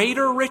Christ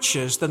greater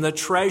riches than the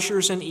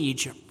treasures in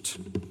Egypt.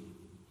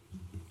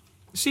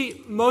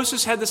 See,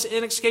 Moses had this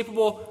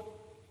inescapable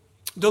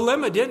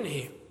dilemma, didn't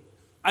he?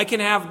 I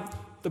can have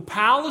the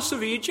palace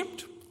of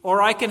Egypt,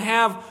 or I can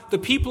have the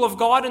people of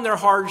God in their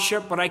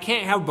hardship, but I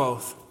can't have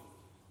both.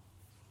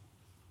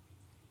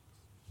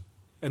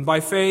 And by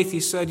faith,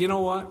 he said, you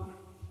know what?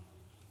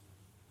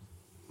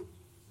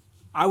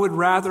 I would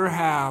rather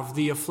have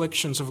the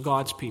afflictions of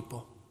God's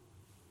people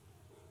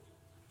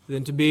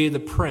than to be the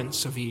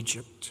prince of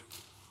Egypt.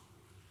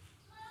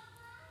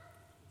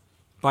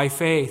 By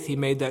faith, he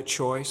made that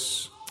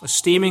choice.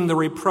 esteeming the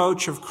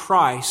reproach of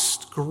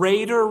Christ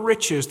greater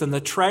riches than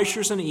the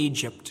treasures in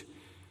Egypt,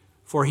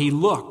 for he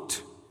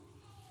looked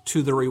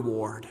to the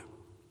reward.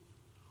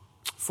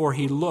 For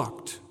he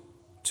looked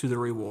to the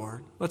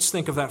reward. Let's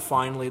think of that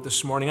finally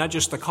this morning. Not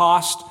just the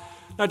cost,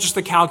 not just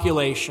the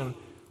calculation,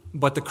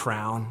 but the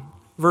crown.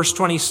 Verse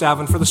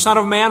 27, for the Son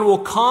of Man will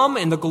come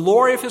in the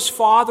glory of his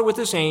Father with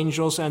his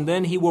angels, and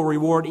then he will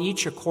reward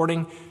each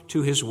according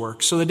to his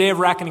works. So the day of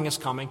reckoning is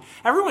coming.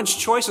 Everyone's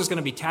choice is going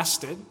to be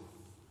tested,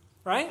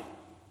 right?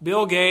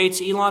 Bill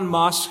Gates, Elon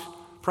Musk,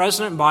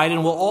 President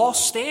Biden will all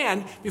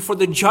stand before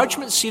the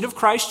judgment seat of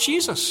Christ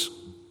Jesus.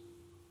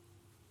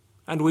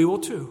 And we will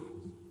too.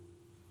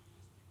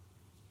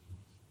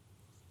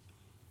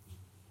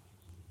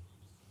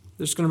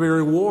 There's going to be a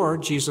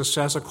reward, Jesus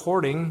says,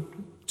 according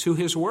to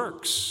his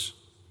works.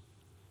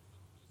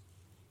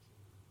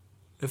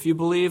 If you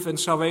believe in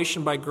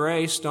salvation by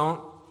grace,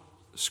 don't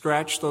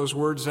scratch those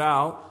words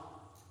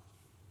out.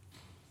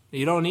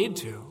 You don't need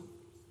to.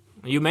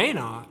 You may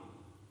not.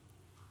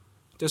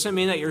 It doesn't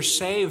mean that you're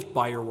saved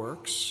by your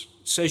works.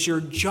 It says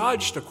you're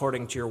judged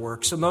according to your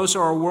works, and those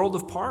are a world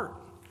apart.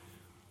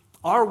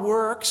 Our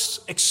works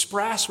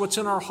express what's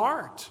in our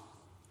heart.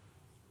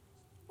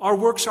 Our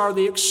works are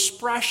the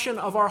expression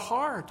of our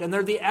heart, and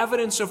they're the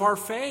evidence of our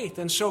faith.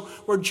 And so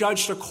we're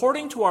judged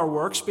according to our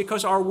works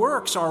because our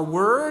works, our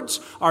words,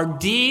 our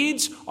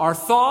deeds, our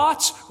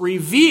thoughts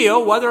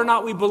reveal whether or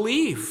not we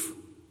believe.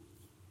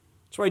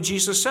 That's why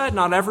Jesus said,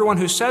 not everyone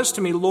who says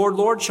to me, Lord,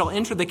 Lord, shall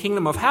enter the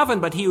kingdom of heaven,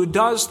 but he who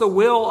does the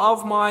will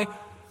of my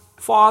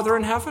Father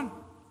in heaven.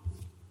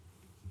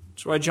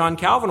 That's why John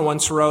Calvin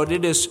once wrote,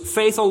 it is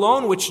faith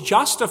alone which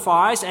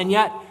justifies, and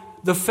yet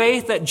the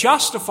faith that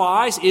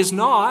justifies is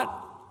not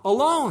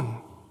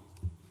alone.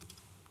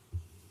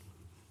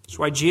 That's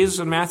why Jesus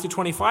in Matthew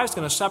 25 is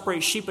going to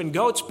separate sheep and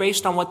goats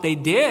based on what they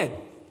did,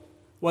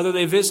 whether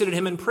they visited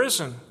him in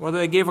prison, whether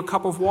they gave a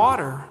cup of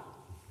water.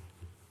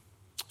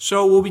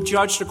 So we'll be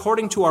judged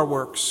according to our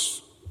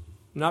works,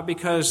 not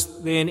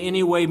because they in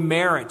any way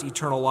merit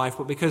eternal life,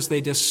 but because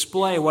they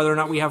display whether or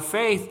not we have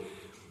faith.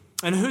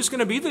 And who's going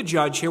to be the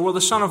judge here? Well,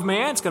 the Son of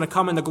Man is going to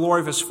come in the glory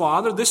of his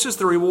Father. This is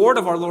the reward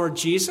of our Lord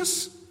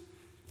Jesus.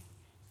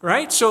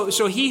 Right? So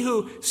he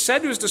who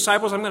said to his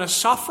disciples, I'm going to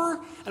suffer,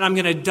 and I'm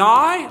going to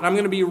die, and I'm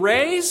going to be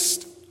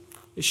raised,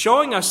 is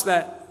showing us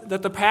that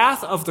the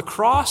path of the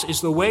cross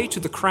is the way to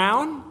the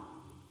crown.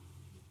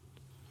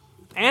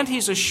 And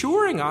he's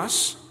assuring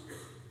us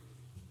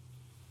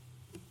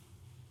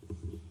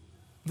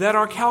that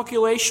our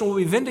calculation will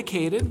be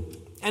vindicated,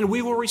 and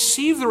we will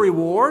receive the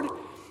reward,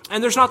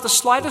 and there's not the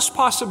slightest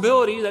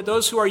possibility that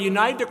those who are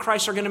united to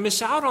Christ are going to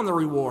miss out on the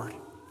reward,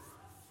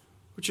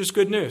 which is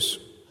good news.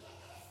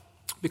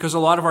 Because a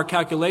lot of our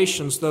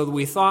calculations, though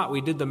we thought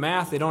we did the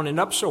math, they don't end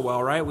up so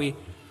well, right? We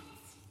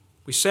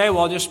say,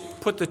 well, I'll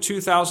just put the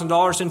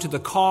 $2,000 into the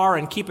car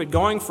and keep it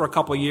going for a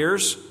couple of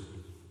years.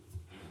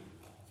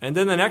 And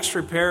then the next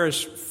repair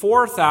is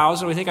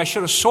 $4,000. We think I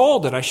should have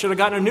sold it. I should have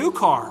gotten a new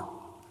car.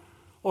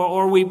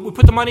 Or we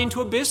put the money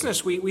into a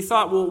business. We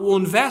thought, we'll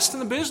invest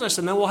in the business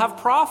and then we'll have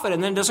profit.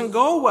 And then it doesn't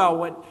go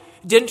well. It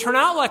didn't turn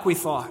out like we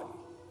thought.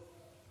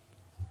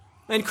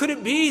 And could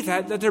it be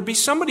that there be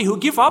somebody who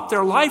give up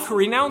their life, who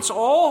renounce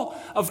all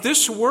of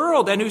this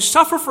world, and who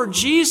suffer for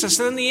Jesus,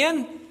 and in the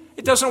end,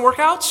 it doesn't work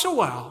out so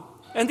well?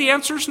 And the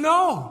answer is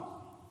no.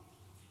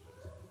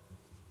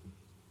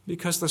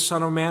 Because the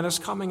Son of Man is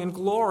coming in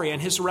glory,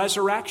 and his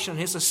resurrection,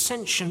 his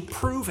ascension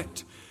prove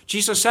it.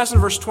 Jesus says in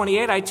verse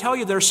 28, I tell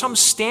you, there are some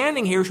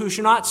standing here who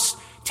should not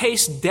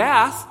taste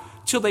death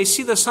till they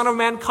see the Son of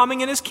Man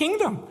coming in his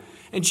kingdom.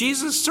 And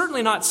Jesus is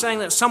certainly not saying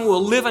that some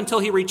will live until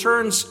he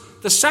returns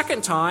the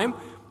second time,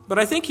 but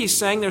I think he's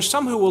saying there's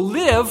some who will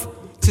live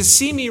to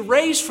see me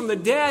raised from the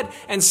dead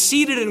and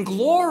seated in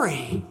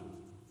glory,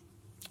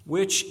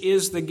 which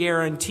is the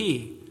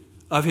guarantee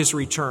of his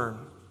return,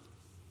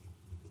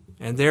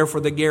 and therefore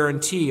the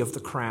guarantee of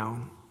the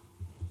crown.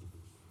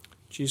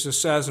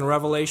 Jesus says in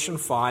Revelation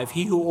 5,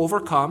 he who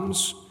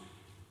overcomes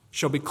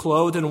shall be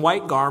clothed in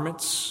white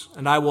garments,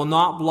 and I will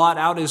not blot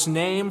out his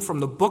name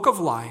from the book of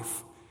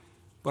life,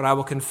 but I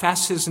will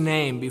confess his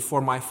name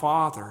before my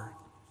Father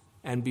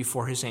and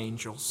before his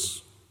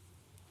angels.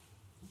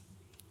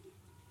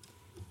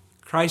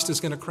 Christ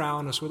is going to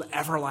crown us with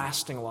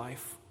everlasting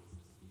life.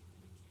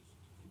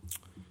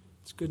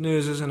 It's good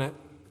news, isn't it?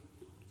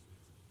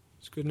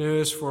 It's good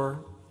news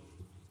for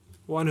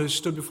one who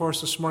stood before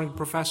us this morning to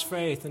profess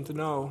faith and to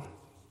know.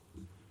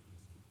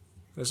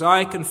 As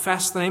I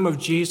confess the name of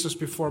Jesus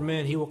before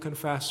men, he will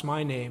confess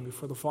my name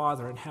before the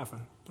Father in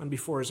heaven and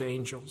before his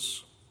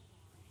angels.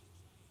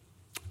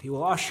 He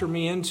will usher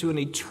me into an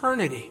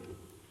eternity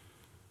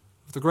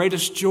of the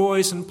greatest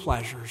joys and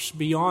pleasures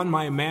beyond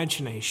my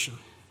imagination,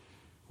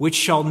 which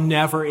shall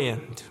never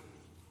end.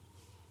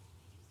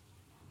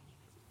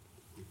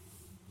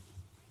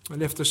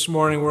 And if this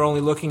morning we're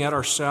only looking at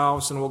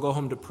ourselves, then we'll go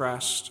home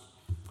depressed.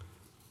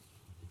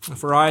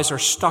 If our eyes are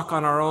stuck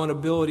on our own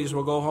abilities,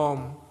 we'll go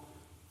home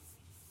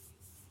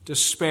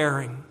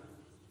despairing.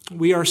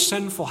 We are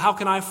sinful. How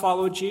can I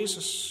follow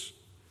Jesus?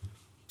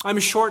 I'm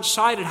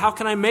short-sighted. How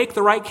can I make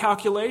the right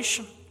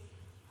calculation?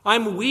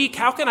 I'm weak.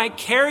 How can I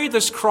carry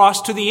this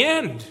cross to the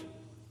end?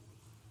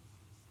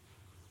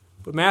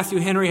 But Matthew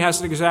Henry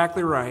has it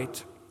exactly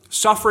right.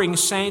 Suffering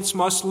saints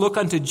must look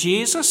unto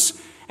Jesus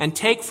and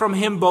take from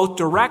him both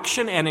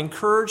direction and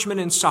encouragement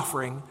in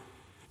suffering.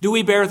 Do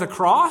we bear the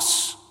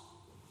cross?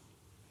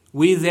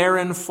 We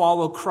therein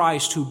follow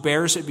Christ, who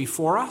bears it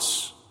before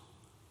us,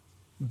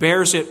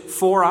 bears it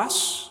for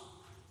us,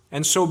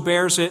 and so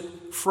bears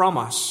it from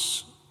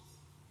us.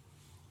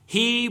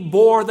 He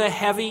bore the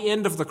heavy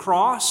end of the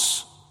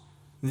cross,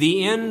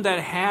 the end that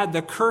had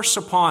the curse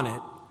upon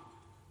it,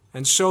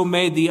 and so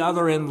made the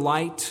other end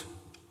light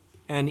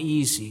and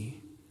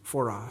easy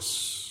for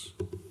us.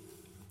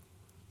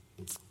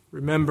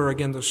 Remember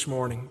again this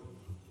morning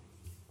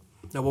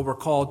that what we're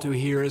called to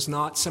here is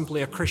not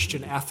simply a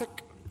Christian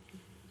ethic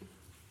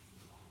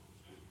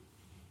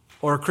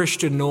or a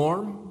Christian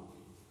norm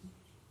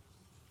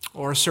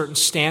or a certain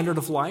standard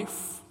of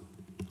life.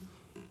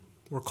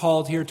 We're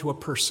called here to a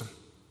person,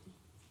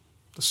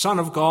 the Son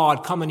of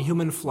God come in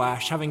human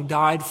flesh, having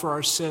died for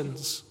our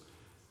sins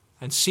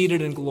and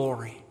seated in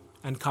glory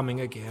and coming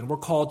again. We're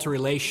called to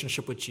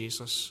relationship with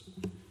Jesus.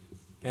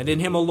 And in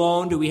him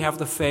alone do we have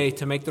the faith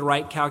to make the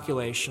right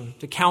calculation,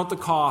 to count the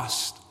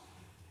cost,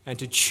 and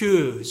to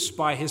choose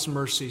by his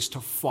mercies to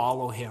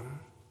follow him.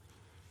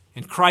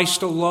 In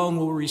Christ alone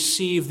will we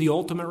receive the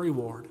ultimate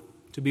reward,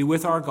 to be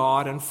with our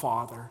God and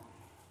Father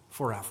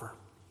forever.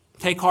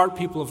 Take heart,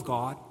 people of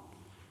God.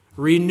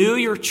 Renew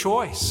your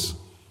choice.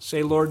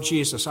 Say, Lord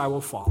Jesus, I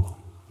will follow.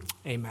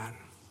 Amen.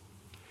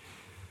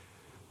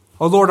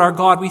 O Lord our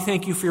God, we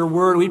thank you for your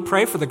word. We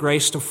pray for the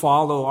grace to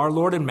follow our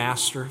Lord and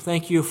Master.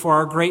 Thank you for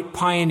our great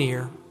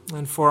pioneer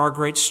and for our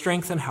great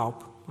strength and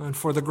help and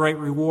for the great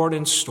reward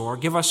in store.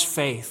 Give us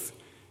faith.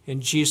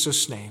 In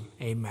Jesus' name,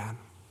 amen.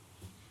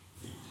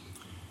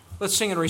 Let's sing and